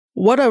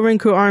What up,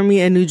 Rinku Army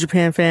and New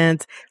Japan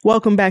fans?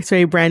 Welcome back to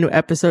a brand new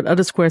episode of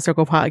the Square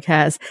Circle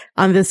Podcast.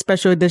 On this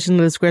special edition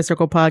of the Square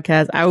Circle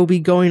Podcast, I will be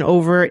going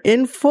over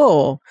in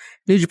full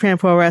New Japan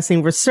Pro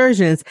Wrestling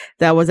Resurgence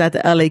that was at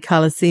the LA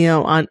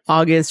Coliseum on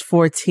August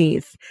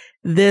 14th.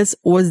 This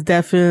was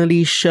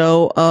definitely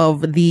show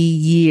of the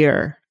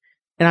year.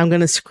 And I'm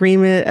going to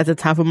scream it at the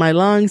top of my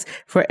lungs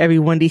for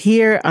everyone to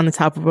hear on the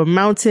top of a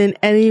mountain,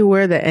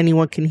 anywhere that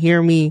anyone can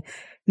hear me.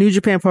 New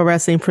Japan Pro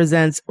Wrestling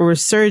presents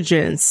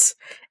Resurgence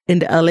in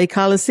the LA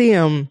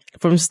Coliseum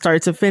from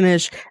start to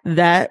finish.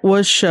 That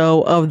was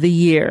show of the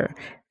year.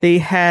 They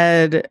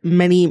had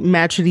many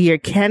match of the year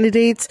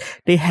candidates.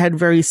 They had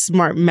very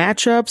smart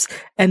matchups,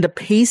 and the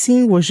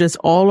pacing was just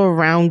all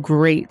around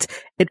great.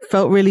 It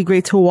felt really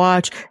great to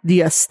watch.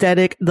 The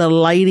aesthetic, the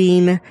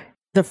lighting,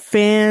 the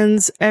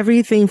fans,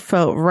 everything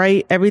felt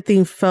right.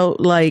 Everything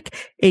felt like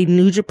a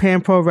New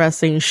Japan Pro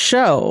Wrestling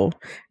show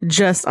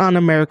just on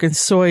American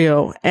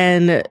soil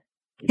and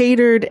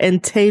catered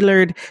and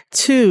tailored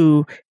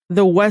to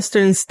the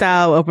Western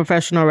style of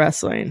professional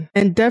wrestling.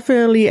 And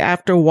definitely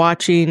after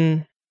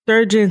watching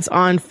Resurgence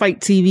on Fight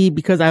TV,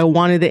 because I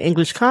wanted the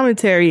English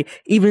commentary,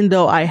 even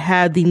though I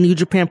had the New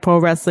Japan Pro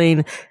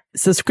Wrestling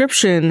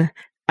subscription,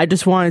 I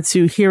just wanted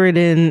to hear it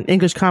in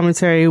English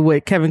commentary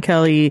with Kevin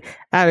Kelly,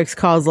 Alex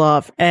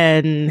Kozlov,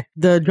 and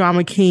the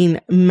drama king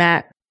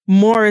Matt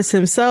Morris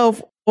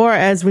himself, or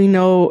as we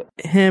know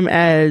him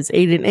as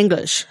Aiden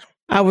English.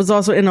 I was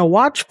also in a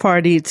watch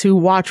party to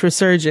watch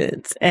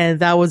Resurgence, and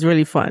that was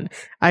really fun.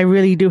 I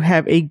really do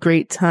have a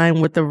great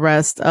time with the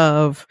rest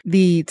of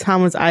the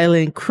Thomas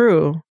Island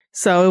crew.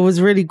 So it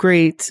was really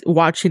great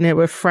watching it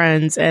with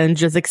friends and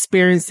just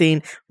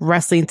experiencing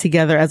wrestling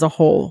together as a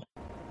whole.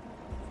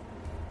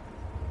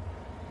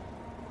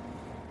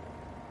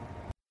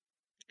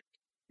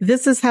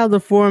 This is how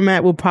the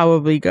format will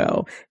probably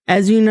go.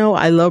 As you know,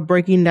 I love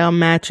breaking down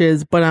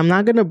matches, but I'm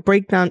not going to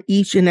break down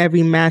each and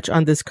every match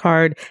on this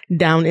card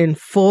down in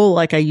full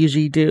like I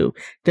usually do.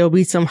 There'll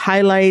be some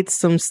highlights,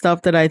 some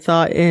stuff that I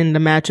thought in the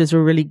matches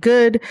were really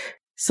good,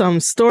 some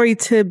story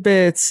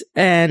tidbits,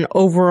 and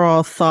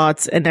overall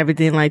thoughts and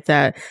everything like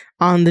that.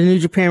 On the New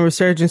Japan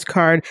Resurgence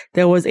card,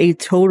 there was a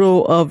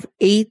total of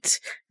 8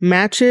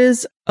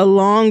 matches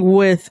along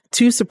with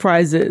 2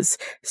 surprises.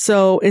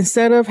 So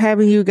instead of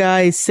having you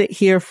guys sit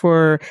here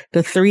for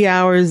the 3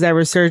 hours that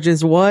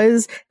Resurgence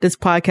was, this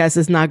podcast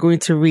is not going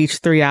to reach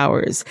 3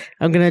 hours.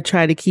 I'm going to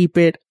try to keep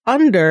it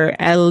under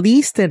at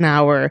least an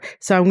hour.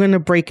 So I'm going to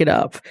break it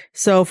up.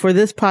 So for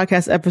this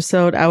podcast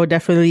episode, I would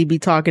definitely be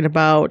talking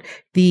about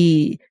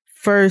the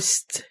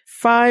first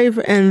 5,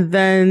 and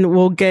then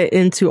we'll get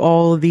into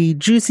all the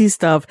juicy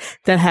stuff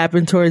that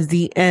happened towards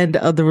the end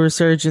of the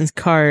Resurgence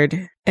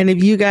card. And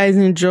if you guys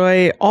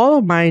enjoy all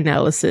of my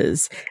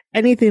analysis,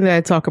 anything that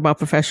I talk about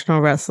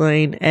professional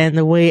wrestling and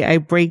the way I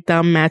break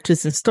down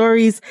matches and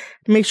stories,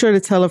 make sure to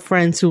tell a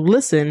friend to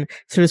listen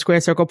to the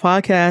Square Circle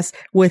Podcast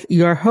with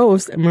your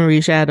host, Marie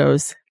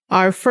Shadows.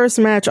 Our first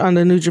match on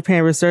the New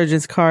Japan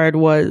Resurgence card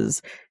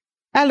was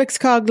Alex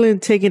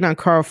Coughlin taking on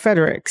Karl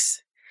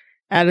Fredericks.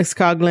 Alex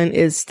Coughlin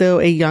is still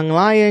a young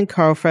lion.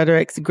 Karl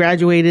Fredericks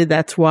graduated.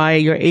 That's why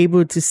you're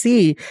able to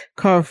see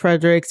Karl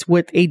Fredericks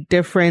with a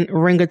different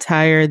ring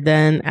attire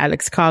than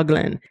Alex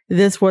Coughlin.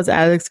 This was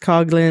Alex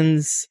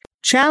Coughlin's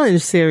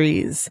challenge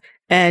series,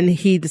 and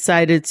he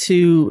decided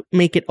to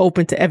make it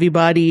open to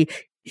everybody.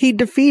 He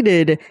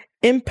defeated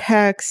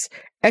Impact's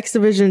X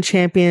Division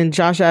champion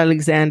Josh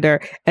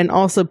Alexander and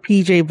also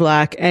PJ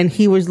Black, and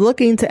he was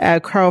looking to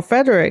add Karl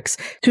Fredericks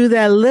to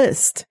that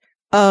list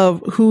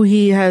of who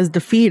he has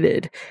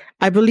defeated.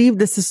 I believe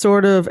this is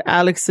sort of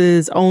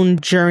Alex's own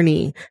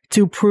journey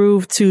to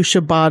prove to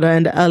Shibata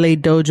and the LA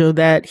Dojo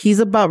that he's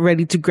about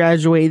ready to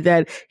graduate,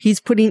 that he's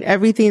putting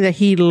everything that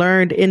he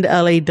learned in the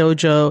LA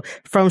Dojo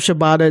from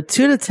Shibata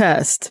to the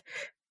test.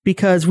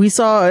 Because we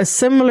saw a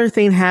similar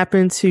thing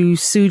happen to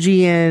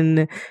Tsuji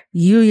and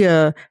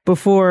Yuya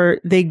before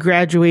they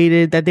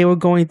graduated, that they were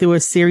going through a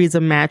series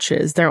of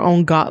matches, their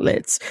own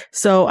gauntlets.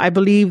 So I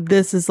believe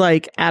this is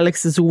like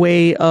Alex's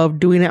way of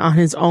doing it on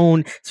his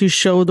own to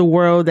show the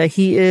world that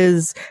he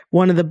is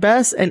one of the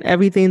best, and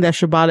everything that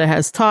Shibata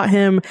has taught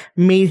him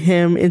made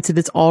him into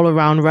this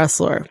all-around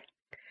wrestler.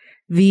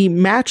 The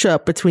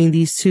matchup between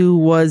these two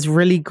was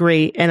really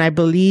great, and I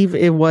believe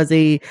it was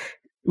a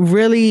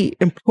really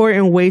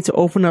important way to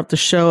open up the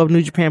show of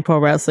New Japan Pro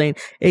Wrestling.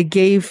 It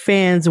gave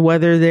fans,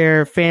 whether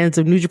they're fans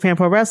of New Japan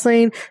Pro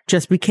Wrestling,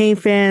 just became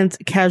fans,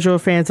 casual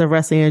fans of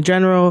wrestling in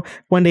general,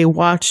 when they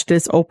watch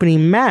this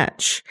opening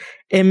match,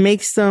 it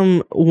makes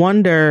them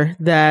wonder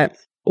that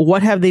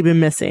what have they been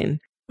missing?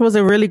 It was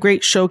a really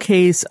great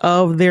showcase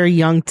of their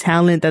young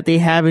talent that they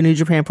have in New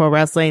Japan Pro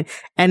Wrestling,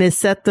 and it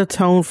set the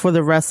tone for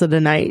the rest of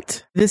the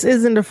night. This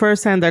isn't the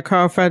first time that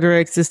Karl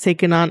Fredericks is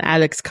taking on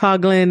Alex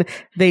Coughlin.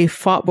 They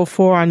fought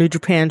before on New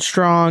Japan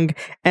Strong,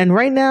 and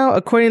right now,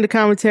 according to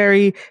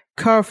commentary,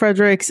 Karl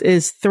Fredericks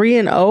is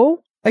 3-0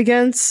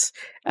 against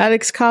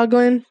Alex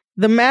Coughlin.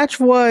 The match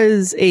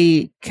was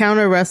a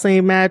counter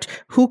wrestling match.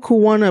 Who could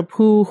one up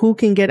who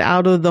can get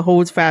out of the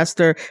holds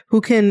faster, who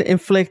can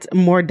inflict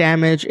more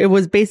damage. It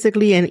was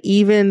basically an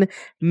even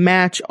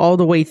match all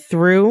the way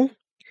through.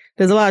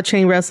 There's a lot of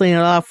chain wrestling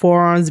and a lot of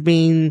forearms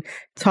being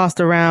tossed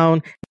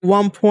around. At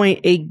one point,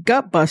 a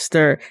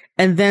gutbuster,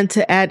 and then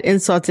to add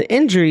insult to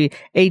injury,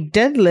 a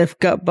deadlift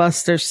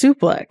gutbuster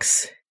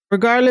suplex.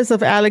 Regardless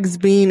of Alex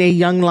being a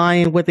young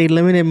lion with a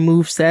limited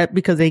moveset,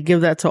 because they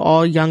give that to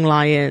all young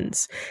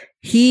lions,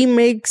 he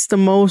makes the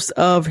most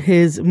of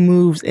his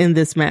moves in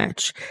this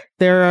match.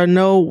 There are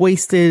no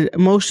wasted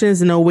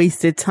motions, no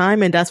wasted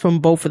time, and that's from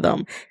both of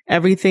them.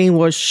 Everything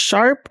was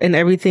sharp and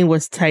everything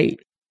was tight.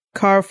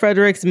 Karl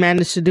Fredericks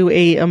managed to do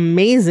a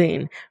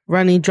amazing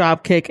running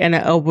drop kick and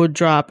an elbow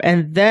drop,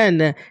 and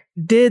then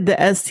did the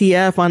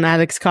STF on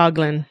Alex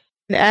Coughlin.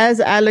 And as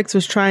Alex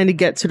was trying to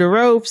get to the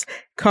ropes,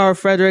 Karl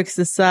Fredericks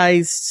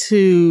decides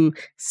to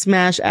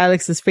smash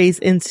Alex's face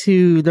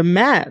into the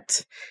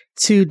mat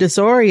to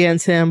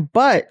disorient him,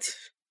 but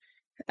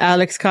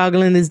Alex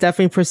Coughlin is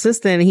definitely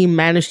persistent. He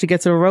managed to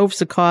get to the ropes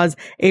to cause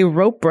a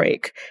rope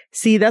break.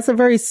 See, that's a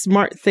very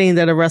smart thing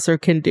that a wrestler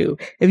can do.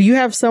 If you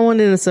have someone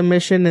in a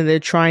submission and they're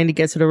trying to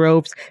get to the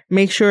ropes,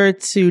 make sure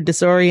to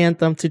disorient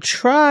them to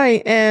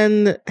try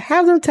and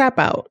have them tap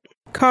out.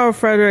 Karl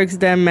Fredericks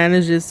then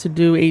manages to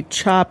do a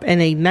chop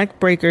and a neck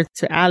breaker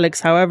to Alex.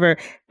 However,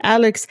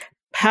 Alex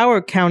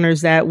power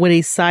counters that with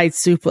a side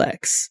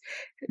suplex.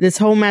 This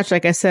whole match,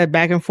 like I said,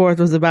 back and forth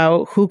was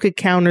about who could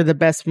counter the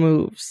best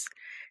moves.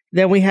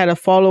 Then we had a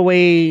fall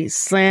away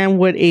slam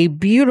with a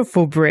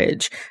beautiful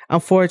bridge.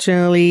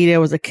 Unfortunately,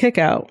 there was a kick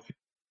out.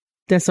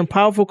 Then some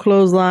powerful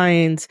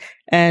clotheslines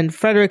and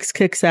Fredericks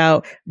kicks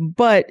out.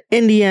 But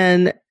in the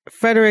end,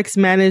 Fredericks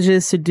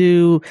manages to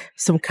do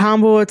some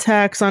combo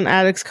attacks on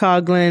Alex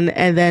Coughlin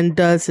and then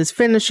does his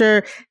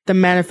finisher, the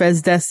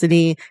Manifest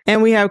Destiny.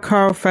 And we have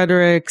Karl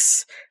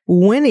Fredericks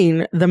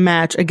winning the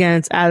match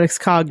against Alex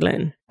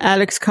Coughlin.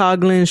 Alex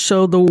Coughlin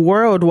showed the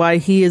world why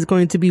he is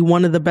going to be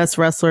one of the best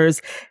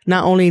wrestlers,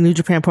 not only in New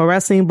Japan Pro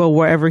Wrestling, but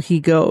wherever he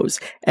goes.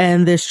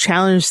 And this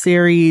challenge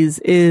series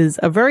is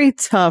a very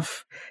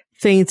tough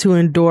thing to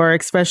endure,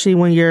 especially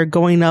when you're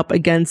going up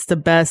against the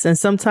best. And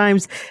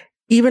sometimes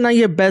even on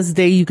your best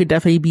day, you could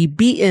definitely be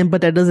beaten,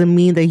 but that doesn't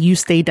mean that you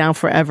stay down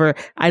forever.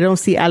 I don't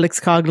see Alex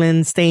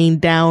Coughlin staying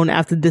down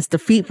after this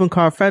defeat from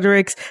Karl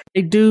Fredericks.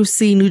 I do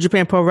see New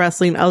Japan Pro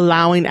Wrestling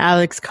allowing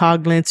Alex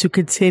Coughlin to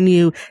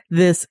continue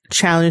this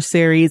challenge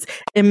series.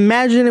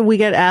 Imagine if we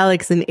get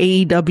Alex in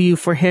AEW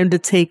for him to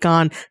take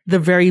on the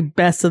very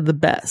best of the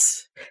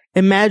best.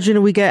 Imagine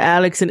if we get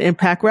Alex in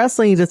Impact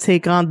Wrestling to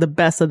take on the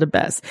best of the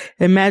best.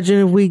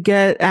 Imagine if we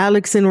get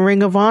Alex in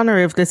Ring of Honor,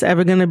 if there's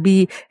ever going to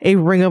be a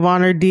Ring of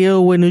Honor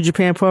deal with New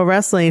Japan Pro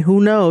Wrestling. Who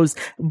knows?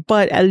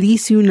 But at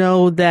least you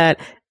know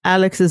that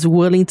Alex is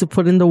willing to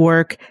put in the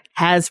work,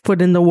 has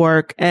put in the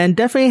work, and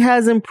definitely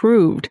has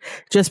improved.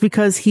 Just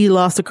because he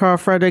lost to Karl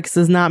Fredericks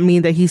does not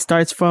mean that he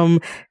starts from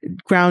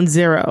ground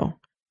zero.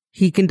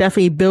 He can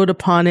definitely build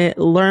upon it,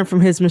 learn from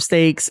his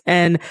mistakes,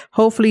 and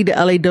hopefully the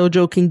LA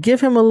Dojo can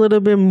give him a little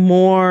bit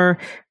more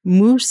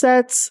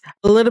movesets,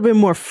 a little bit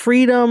more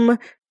freedom.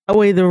 That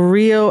way the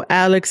real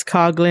Alex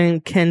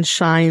Coughlin can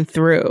shine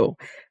through.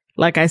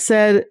 Like I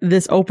said,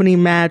 this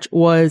opening match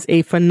was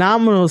a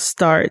phenomenal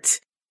start.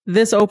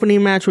 This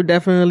opening match will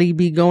definitely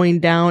be going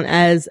down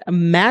as a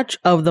match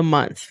of the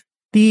month.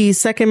 The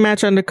second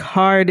match on the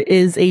card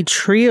is a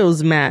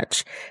trios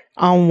match.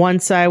 On one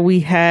side, we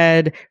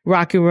had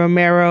Rocky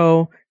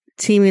Romero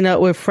teaming up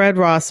with Fred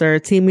Rosser,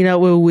 teaming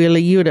up with Wheeler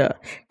Yuta,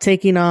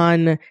 taking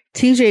on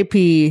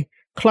TJP,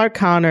 Clark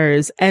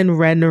Connors, and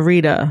Ren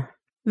Narita.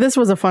 This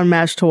was a fun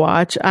match to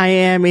watch. I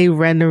am a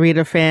Ren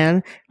Narita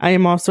fan. I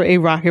am also a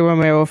Rocky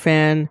Romero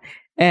fan.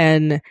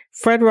 And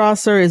Fred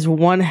Rosser is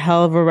one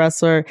hell of a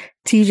wrestler.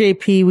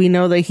 TJP, we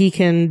know that he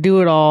can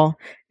do it all.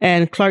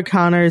 And Clark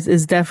Connors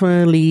is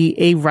definitely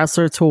a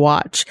wrestler to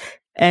watch.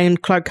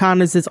 And Clark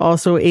Connors is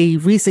also a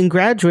recent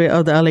graduate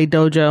of the LA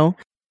Dojo.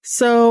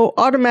 So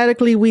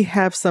automatically we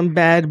have some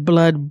bad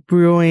blood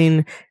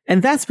brewing,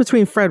 and that's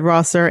between Fred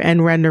Rosser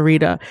and Ren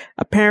Narita.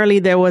 Apparently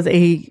there was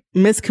a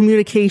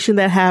miscommunication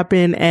that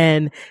happened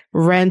and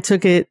Ren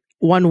took it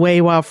one way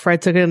while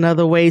Fred took it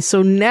another way.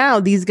 So now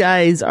these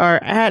guys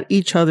are at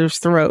each other's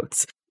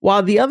throats.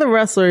 While the other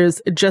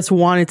wrestlers just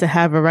wanted to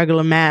have a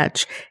regular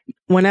match,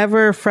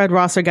 whenever Fred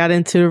Rosser got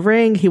into the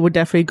ring, he would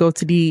definitely go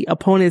to the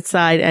opponent's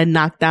side and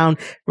knock down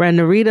Ren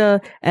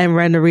Narita, and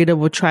Ren Narita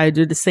would try to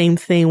do the same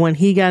thing when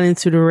he got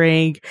into the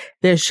ring.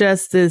 There's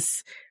just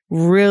this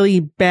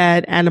really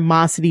bad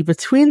animosity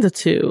between the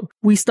two.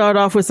 We start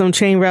off with some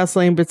chain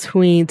wrestling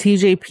between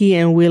TJP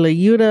and Wheeler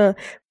Yuta.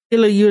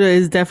 Wheeler Yuta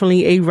is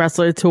definitely a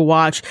wrestler to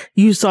watch.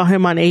 You saw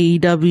him on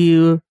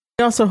AEW.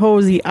 He also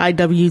holds the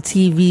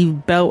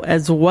IWTV belt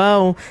as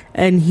well,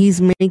 and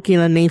he's making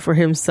a name for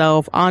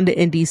himself on the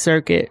indie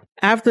circuit.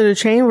 After the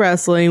chain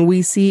wrestling,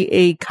 we see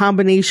a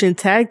combination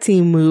tag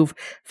team move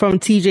from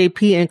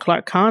TJP and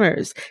Clark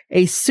Connors,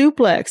 a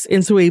suplex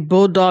into a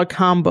bulldog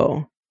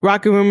combo.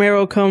 Rocky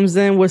Romero comes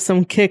in with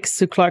some kicks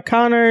to Clark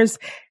Connors,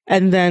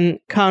 and then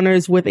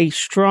counters with a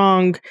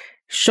strong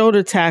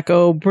shoulder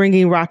tackle,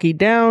 bringing Rocky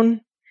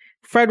down.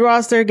 Fred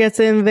Rosser gets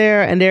in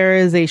there, and there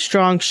is a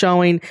strong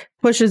showing,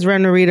 pushes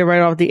Ren Narita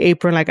right off the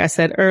apron, like I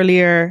said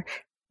earlier,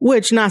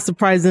 which, not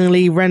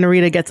surprisingly, Ren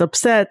Narita gets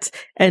upset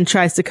and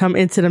tries to come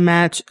into the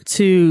match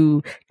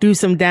to do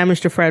some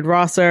damage to Fred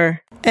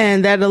Rosser.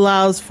 And that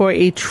allows for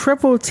a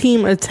triple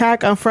team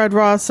attack on Fred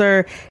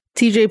Rosser.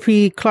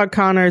 TJP, Clark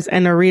Connors,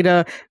 and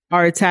Narita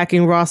are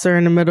attacking Rosser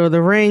in the middle of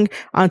the ring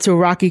until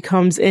Rocky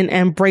comes in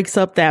and breaks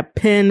up that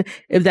pin.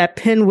 If that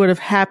pin would have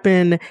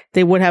happened,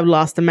 they would have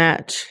lost the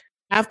match.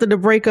 After the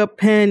breakup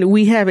pin,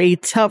 we have a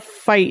tough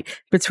fight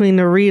between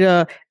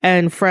Narita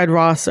and Fred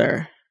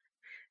Rosser.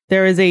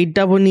 There is a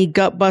double knee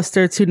gut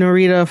buster to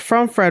Narita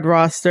from Fred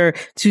Rosser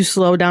to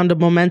slow down the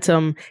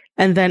momentum.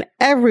 And then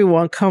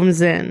everyone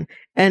comes in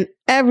and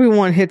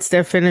everyone hits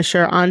their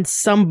finisher on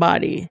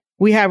somebody.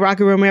 We have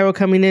Rocky Romero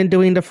coming in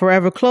doing the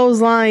forever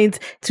clotheslines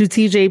to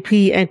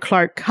TJP and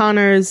Clark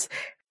Connors.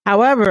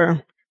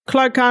 However,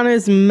 Clark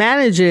Connors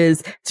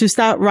manages to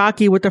stop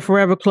Rocky with the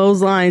forever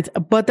clotheslines,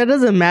 but that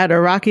doesn't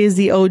matter. Rocky is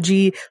the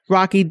OG.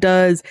 Rocky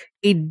does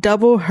a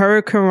double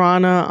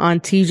hurricanrana on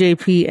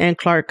TJP and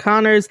Clark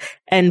Connors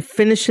and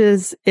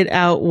finishes it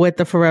out with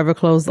the forever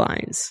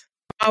clotheslines.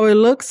 How it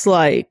looks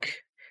like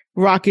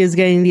Rocky is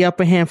getting the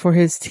upper hand for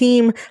his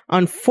team.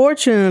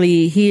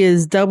 Unfortunately, he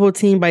is double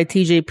teamed by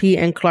TJP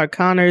and Clark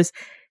Connors.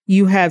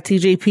 You have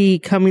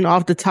TJP coming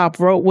off the top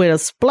rope with a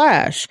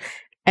splash,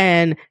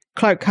 and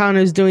Clark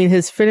Connors doing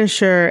his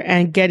finisher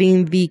and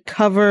getting the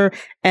cover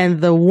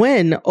and the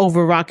win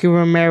over Rocky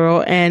Romero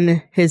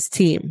and his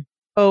team.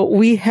 So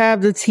we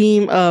have the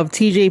team of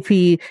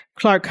TJP,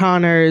 Clark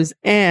Connors,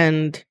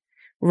 and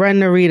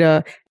Ren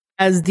Narita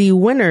as the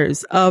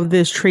winners of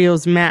this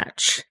trios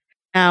match.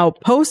 Now,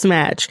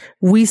 post-match,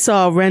 we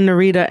saw Ren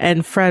Narita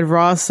and Fred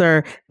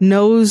Rosser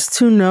nose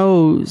to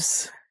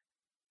nose,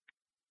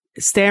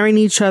 staring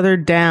each other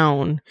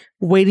down,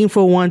 waiting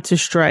for one to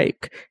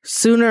strike.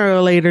 Sooner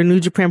or later, New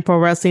Japan Pro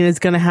Wrestling is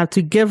going to have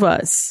to give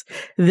us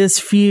this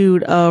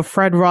feud of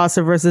Fred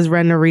Rosser versus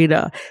Ren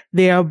Narita.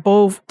 They are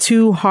both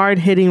two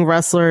hard-hitting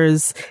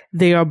wrestlers.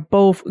 They are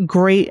both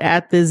great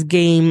at this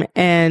game,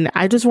 and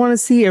I just want to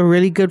see a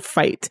really good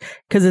fight,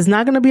 because it's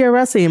not going to be a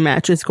wrestling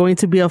match. It's going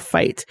to be a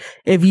fight.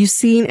 If you've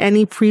seen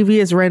any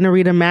previous Ren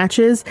Narita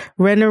matches,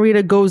 Ren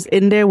Narita goes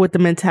in there with the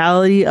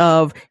mentality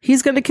of,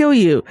 he's going to kill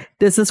you.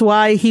 This is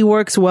why he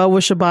works well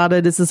with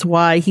Shibata. This is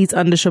why he's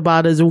under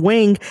Shibata's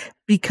wing,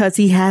 because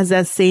he has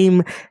that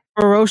same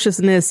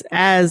ferociousness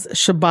as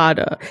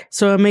Shibata.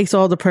 So it makes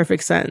all the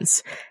perfect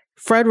sense.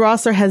 Fred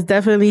Rosser has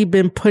definitely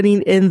been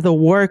putting in the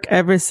work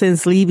ever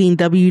since leaving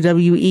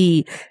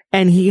WWE,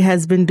 and he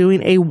has been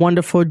doing a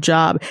wonderful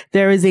job.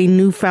 There is a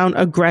newfound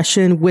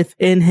aggression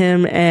within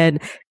him,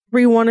 and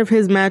every one of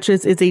his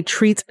matches is a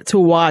treat to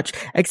watch,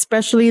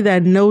 especially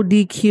that no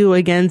DQ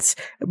against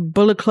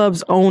Bullet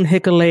Club's own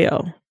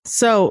Hikuleo.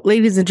 So,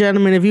 ladies and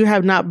gentlemen, if you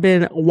have not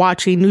been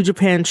watching New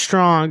Japan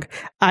Strong,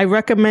 I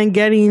recommend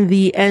getting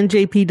the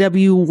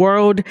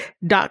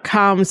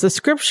NJPWWorld.com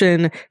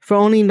subscription for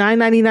only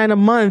 $9.99 a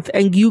month,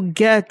 and you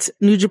get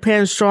New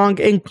Japan Strong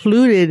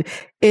included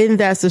in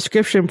that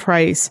subscription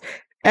price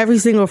every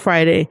single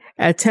Friday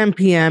at 10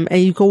 p.m.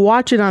 And you can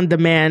watch it on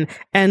demand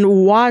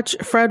and watch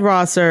Fred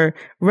Rosser,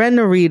 Ren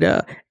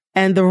Narita,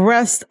 and the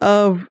rest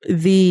of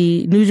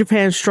the New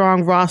Japan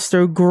Strong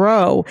roster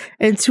grow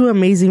into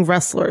amazing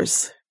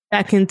wrestlers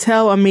that can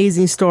tell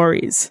amazing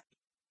stories.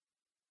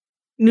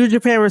 New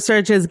Japan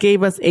Resurgence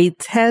gave us a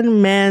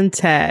 10-man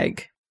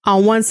tag.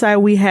 On one side,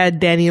 we had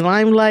Danny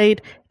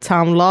Limelight,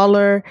 Tom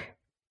Lawler,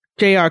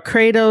 J.R.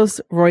 Kratos,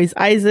 Royce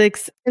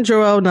Isaacs, and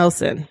Joel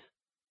Nelson.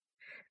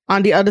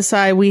 On the other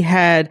side, we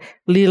had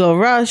Lilo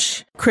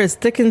Rush, Chris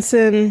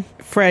Dickinson,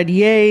 Fred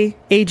Ye,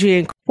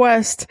 Adrian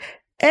Quest,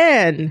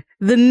 and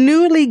the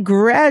newly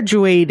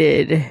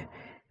graduated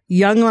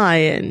Young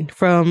Lion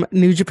from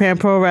New Japan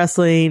Pro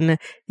Wrestling,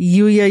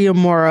 Yuya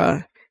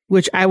Uemura,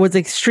 which I was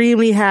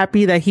extremely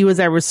happy that he was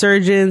at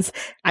Resurgence.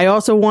 I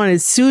also wanted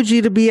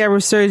Tsuji to be at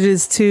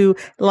Resurgence too.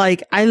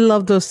 Like, I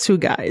love those two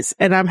guys,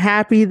 and I'm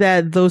happy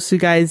that those two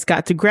guys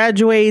got to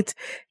graduate.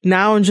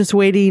 Now I'm just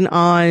waiting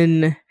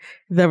on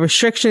the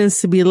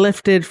restrictions to be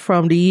lifted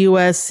from the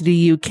US to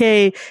the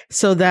UK,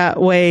 so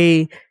that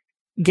way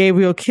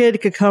Gabriel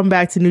Kidd could come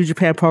back to New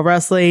Japan Pro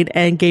Wrestling,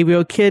 and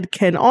Gabriel Kidd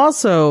can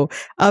also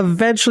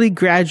eventually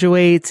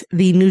graduate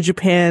the New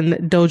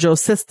Japan Dojo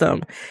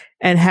system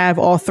and have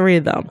all three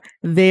of them.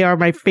 They are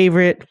my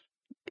favorite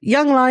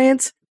Young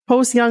Lions,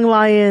 post Young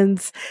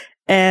Lions,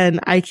 and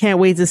I can't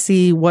wait to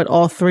see what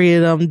all three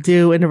of them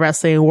do in the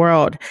wrestling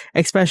world,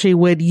 especially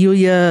with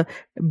Yuya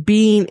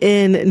being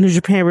in New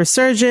Japan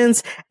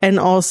Resurgence and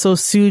also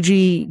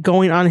Tsuji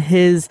going on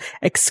his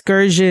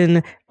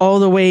excursion all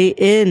the way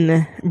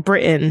in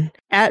Britain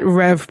at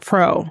Rev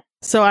Pro.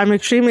 So I'm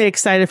extremely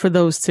excited for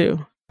those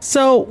two.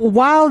 So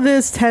while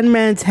this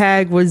 10-man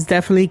tag was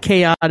definitely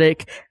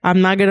chaotic, I'm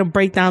not going to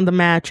break down the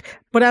match,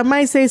 but I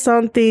might say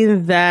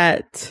something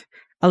that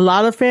a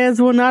lot of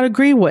fans will not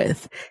agree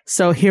with.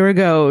 So here it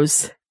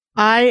goes.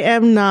 I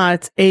am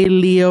not a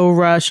Lio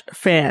Rush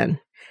fan.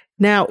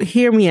 Now,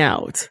 hear me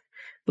out.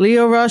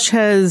 Lio Rush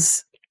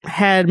has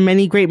had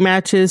many great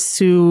matches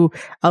to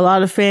a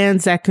lot of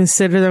fans that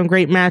consider them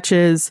great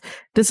matches.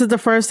 This is the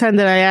first time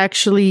that I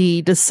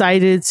actually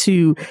decided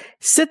to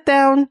sit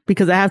down,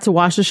 because I have to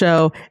watch the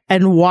show,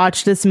 and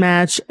watch this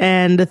match.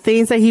 And the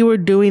things that he were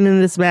doing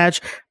in this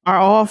match are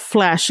all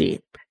flashy.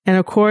 And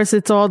of course,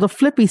 it's all the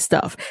flippy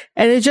stuff.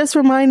 And it just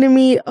reminded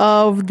me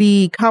of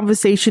the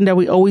conversation that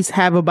we always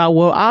have about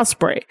Will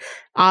Ospreay.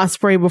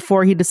 Ospreay,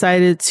 before he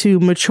decided to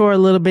mature a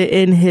little bit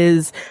in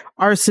his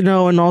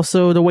arsenal, and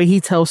also the way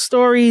he tells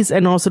stories,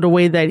 and also the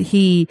way that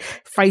he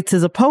fights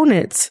his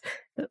opponents.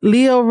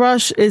 Lio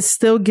Rush is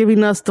still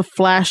giving us the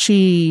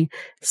flashy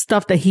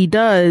stuff that he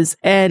does,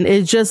 and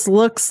it just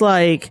looks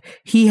like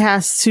he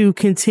has to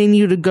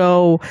continue to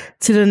go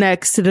to the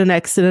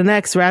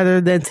next, rather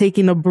than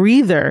taking a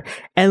breather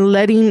and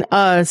letting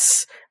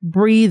us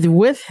breathe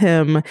with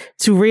him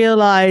to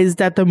realize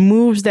that the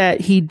moves that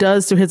he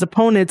does to his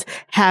opponents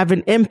have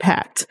an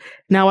impact.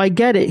 Now, I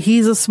get it.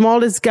 He's the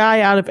smallest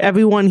guy out of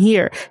everyone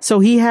here. So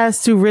he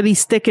has to really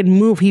stick and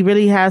move. He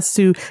really has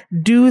to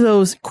do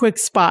those quick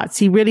spots.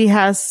 He really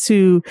has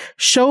to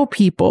show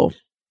people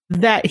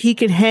that he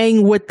can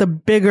hang with the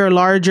bigger,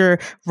 larger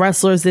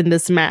wrestlers in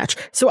this match.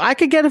 So I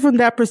could get it from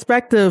that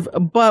perspective,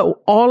 but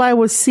all I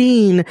was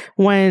seeing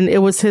when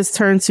it was his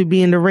turn to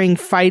be in the ring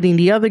fighting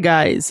the other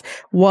guys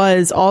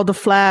was all the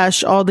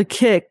flash, all the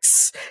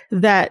kicks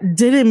that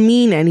didn't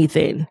mean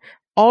anything.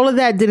 All of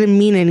that didn't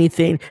mean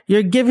anything.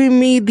 You're giving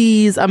me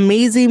these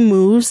amazing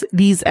moves,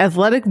 these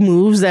athletic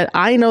moves that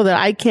I know that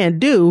I can't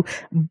do,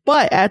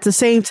 but at the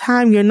same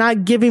time, you're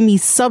not giving me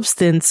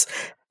substance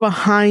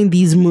behind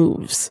these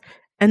moves.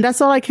 And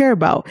that's all I care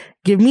about.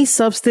 Give me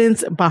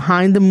substance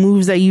behind the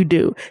moves that you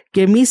do.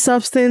 Give me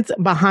substance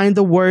behind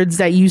the words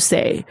that you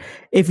say.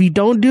 If you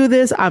don't do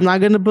this, I'm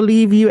not going to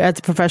believe you as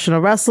a professional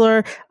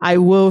wrestler. I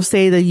will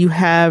say that you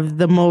have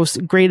the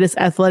most greatest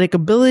athletic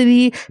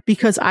ability,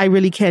 because I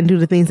really can't do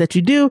the things that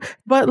you do.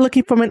 But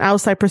looking from an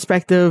outside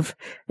perspective,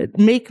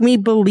 make me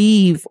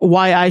believe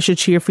why I should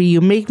cheer for you.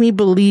 Make me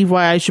believe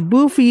why I should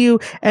boo for you,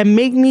 and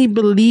make me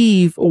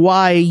believe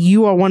why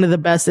you are one of the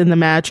best in the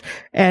match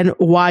and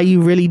why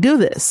you really do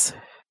this.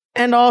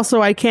 And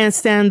also, I can't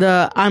stand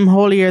the I'm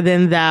holier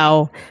than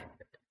thou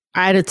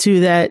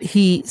attitude that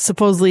he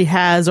supposedly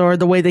has, or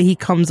the way that he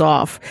comes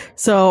off.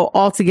 So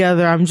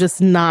altogether, I'm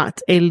just not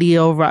a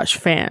Lio Rush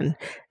fan.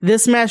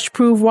 This match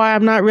proved why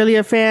I'm not really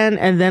a fan.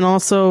 And then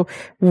also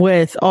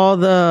with all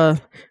the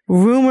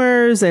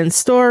rumors and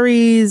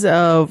stories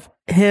of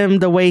him,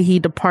 the way he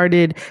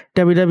departed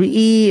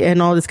WWE and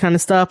all this kind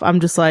of stuff, I'm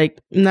just like,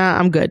 nah,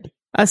 I'm good.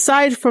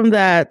 Aside from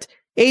that,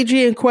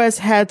 Adrian Quest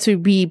had to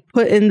be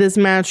put in this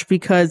match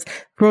because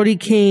Brody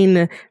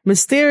King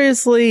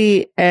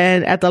mysteriously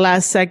and at the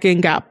last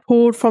second got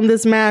pulled from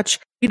this match.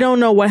 We don't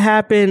know what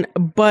happened,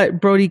 but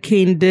Brody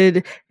King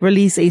did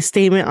release a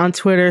statement on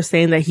Twitter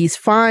saying that he's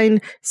fine.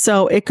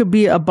 So it could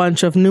be a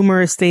bunch of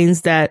numerous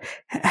things that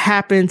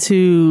happen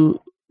to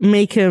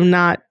make him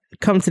not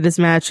come to this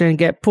match and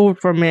get pulled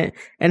from it,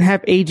 and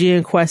have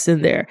Adrian Quest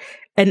in there.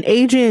 And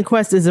Adrian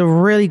Quest is a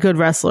really good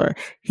wrestler.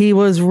 He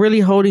was really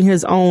holding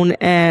his own,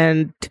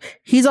 and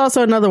he's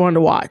also another one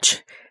to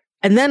watch.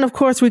 And then, of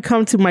course, we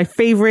come to my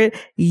favorite,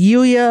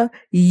 Yuya.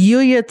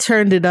 Yuya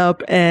turned it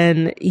up,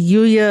 and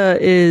Yuya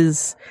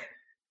is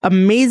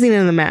amazing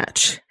in the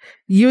match.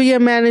 Yuya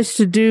managed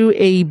to do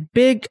a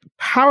big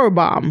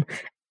powerbomb.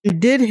 He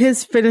did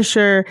his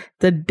finisher,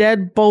 the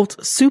deadbolt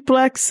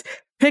suplex,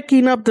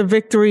 picking up the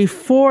victory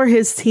for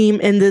his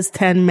team in this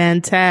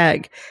 10-man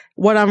tag.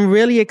 What I'm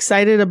really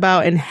excited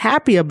about and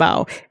happy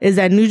about is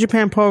that New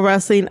Japan Pro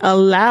Wrestling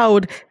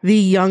allowed the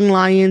Young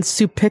Lions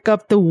to pick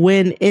up the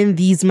win in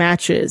these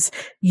matches.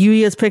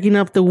 Yuya's picking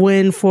up the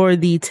win for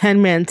the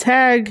 10-man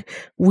tag.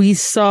 We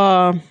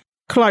saw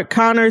Clark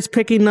Connors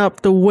picking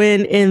up the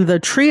win in the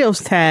trios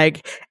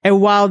tag.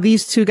 And while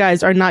these two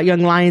guys are not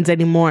Young Lions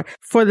anymore,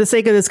 for the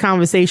sake of this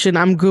conversation,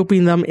 I'm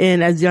grouping them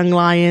in as Young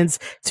Lions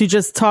to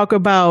just talk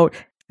about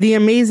the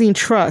amazing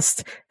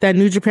trust that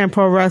New Japan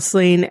Pro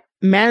Wrestling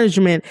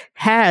management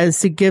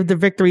has to give the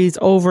victories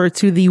over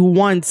to the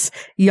once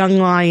Young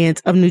Lions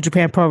of New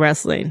Japan Pro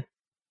Wrestling.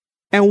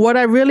 And what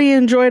I really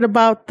enjoyed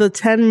about the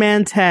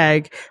 10-man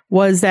tag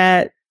was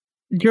that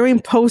during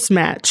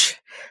post-match,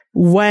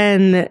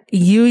 when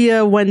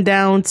Yuya went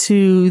down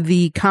to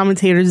the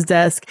commentator's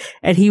desk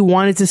and he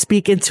wanted to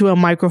speak into a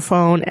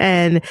microphone,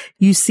 and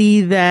you see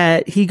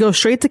that he goes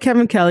straight to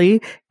Kevin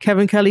Kelly.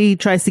 Kevin Kelly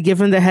tries to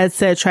give him the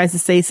headset, tries to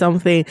say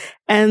something,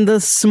 and the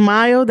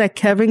smile that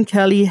Kevin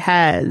Kelly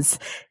has,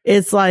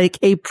 it's like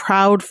a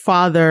proud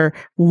father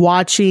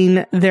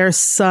watching their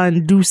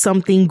son do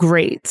something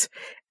great.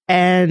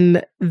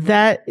 And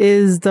that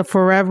is the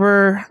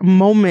forever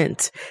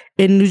moment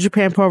in New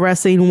Japan Pro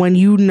Wrestling, when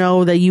you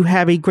know that you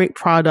have a great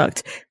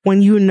product,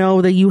 when you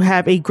know that you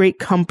have a great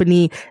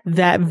company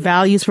that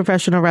values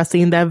professional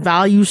wrestling, that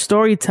values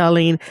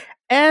storytelling,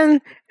 and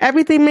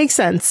everything makes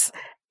sense.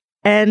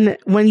 And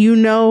when you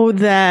know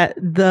that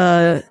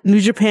the New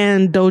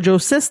Japan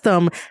Dojo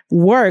system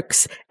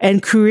works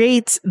and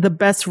creates the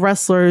best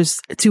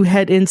wrestlers to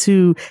head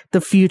into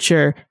the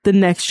future, the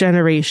next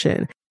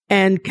generation.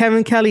 And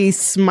Kevin Kelly's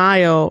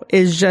smile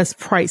is just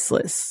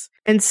priceless.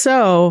 And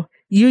so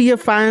Yuya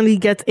finally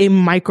gets a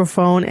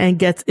microphone and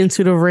gets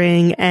into the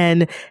ring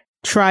and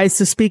tries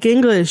to speak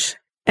English.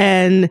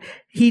 And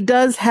he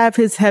does have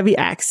his heavy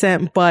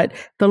accent, but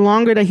the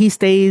longer that he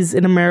stays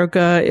in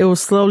America, it will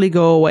slowly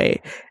go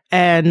away.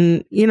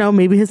 And, you know,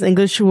 maybe his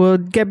English will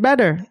get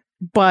better.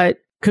 But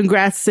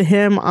congrats to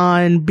him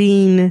on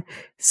being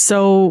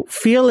so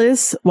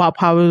fearless while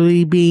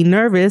probably being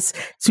nervous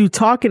to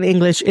talk in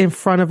English in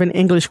front of an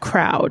English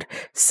crowd.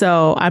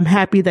 So I'm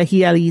happy that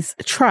he at least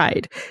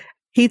tried.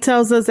 He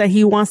tells us that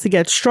he wants to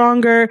get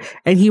stronger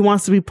and he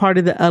wants to be part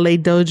of the LA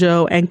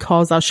Dojo and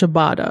calls out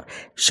Shibata.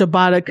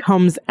 Shibata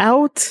comes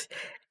out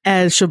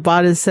as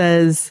Shibata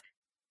says,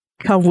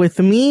 "Come with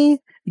me,"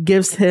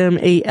 gives him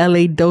a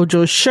LA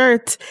Dojo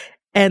shirt,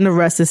 and the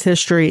rest is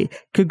history.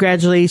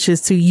 Congratulations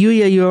to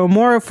Yuya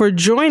Uemura for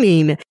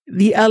joining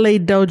the LA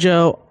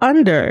Dojo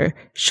under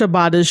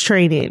Shibata's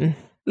training.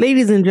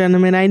 Ladies and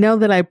gentlemen, I know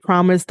that I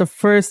promised the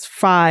first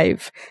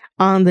 5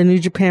 on the New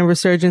Japan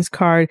Resurgence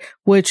card,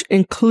 which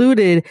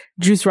included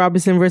Juice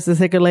Robinson versus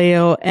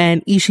Hikuleo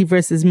and Ishii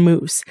versus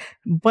Moose.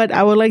 But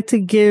I would like to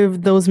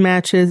give those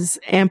matches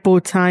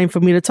ample time for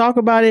me to talk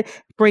about it,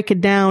 break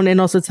it down, and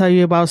also tell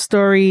you about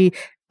story,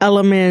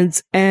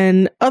 elements,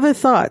 and other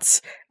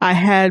thoughts I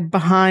had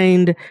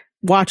behind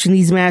watching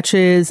these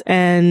matches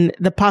and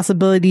the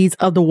possibilities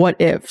of the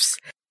what ifs.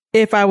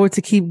 If I were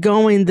to keep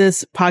going,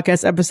 this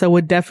podcast episode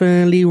would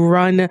definitely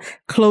run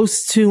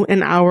close to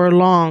an hour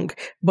long,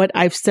 but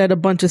I've said a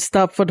bunch of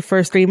stuff for the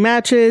first 3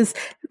 matches,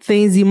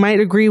 things you might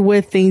agree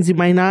with, things you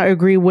might not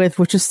agree with,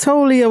 which is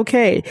totally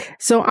okay.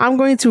 So I'm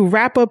going to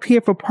wrap up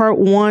here for part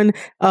 1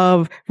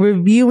 of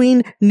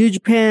reviewing New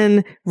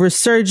Japan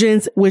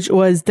Resurgence, which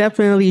was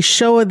definitely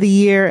show of the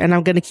year. And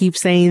I'm going to keep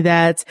saying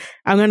that.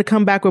 I'm going to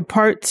come back with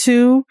part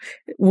 2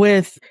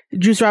 with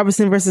Juice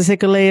Robinson versus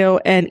Hikuleo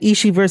and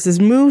Ishii versus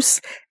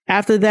Moose.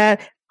 After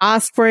that,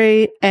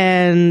 Ospreay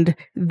and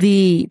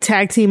the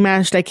tag team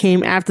match that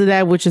came after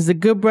that, which is the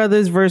Good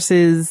Brothers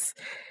versus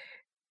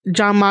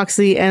Jon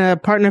Moxley and a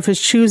partner of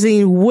his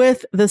choosing,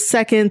 with the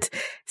second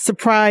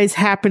surprise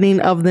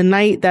happening of the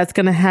night. That's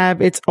going to have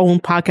its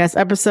own podcast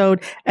episode.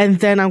 And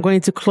then I'm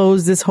going to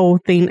close this whole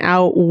thing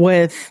out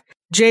with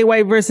Jay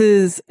White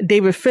versus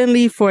David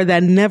Finlay for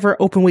that never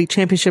openweight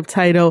championship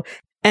title,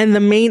 and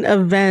the main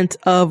event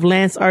of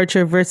Lance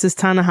Archer versus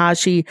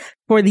Tanahashi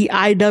for the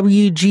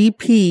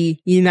IWGP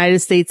United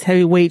States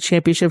Heavyweight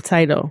Championship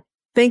title.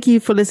 Thank you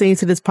for listening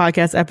to this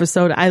podcast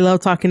episode. I love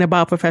talking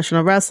about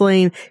professional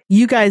wrestling.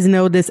 You guys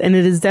know this, and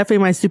it is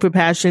definitely my super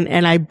passion,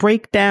 and I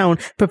break down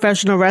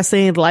professional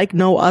wrestling like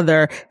no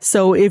other.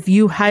 So if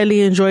you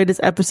highly enjoyed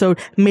this episode,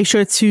 make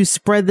sure to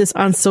spread this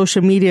on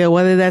social media,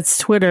 whether that's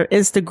Twitter,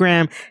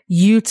 Instagram,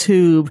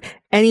 YouTube,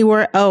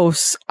 anywhere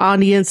else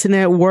on the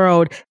internet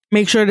world.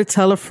 Make sure to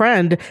tell a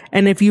friend.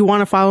 And if you want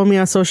to follow me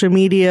on social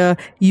media,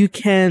 you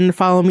can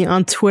follow me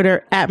on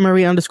Twitter at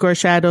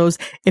Marie_Shadows.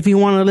 If you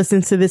want to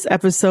listen to this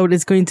episode,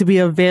 it's going to be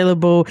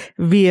available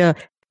via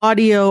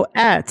audio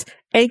at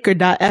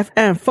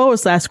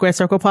anchor.fm/Square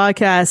Circle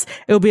Podcast.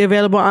 It will be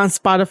available on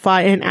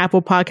Spotify and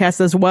Apple Podcasts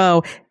as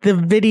well. The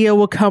video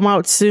will come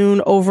out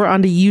soon over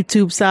on the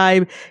YouTube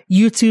side,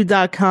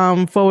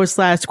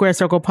 youtube.com/Square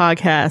Circle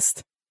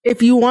Podcast.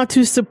 If you want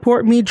to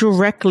support me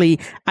directly,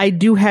 I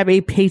do have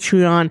a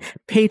Patreon.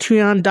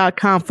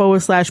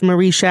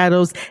 Patreon.com/Marie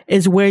Shadows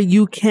is where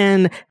you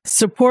can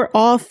support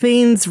all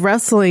things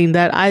wrestling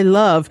that I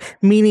love,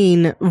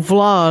 meaning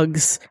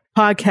vlogs,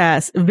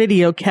 podcasts,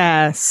 video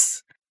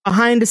casts,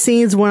 behind the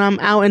scenes when I'm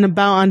out and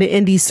about on the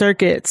indie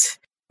circuit.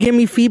 Give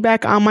me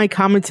feedback on my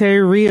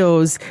commentary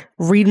reels,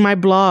 read my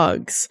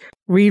blogs,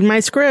 read my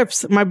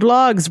scripts, my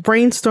blogs,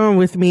 brainstorm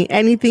with me,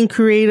 anything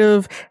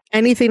creative,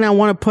 anything I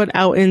want to put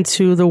out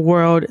into the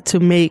world to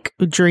make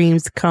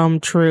dreams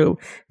come true.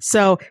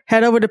 So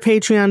head over to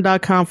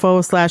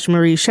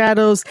patreon.com/Marie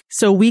Shadows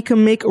so we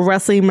can make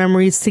wrestling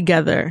memories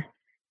together.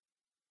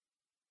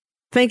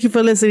 Thank you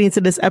for listening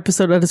to this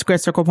episode of the Square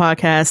Circle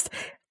Podcast.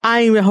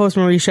 I am your host,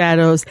 Marie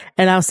Shadows,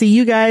 and I'll see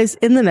you guys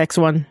in the next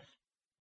one.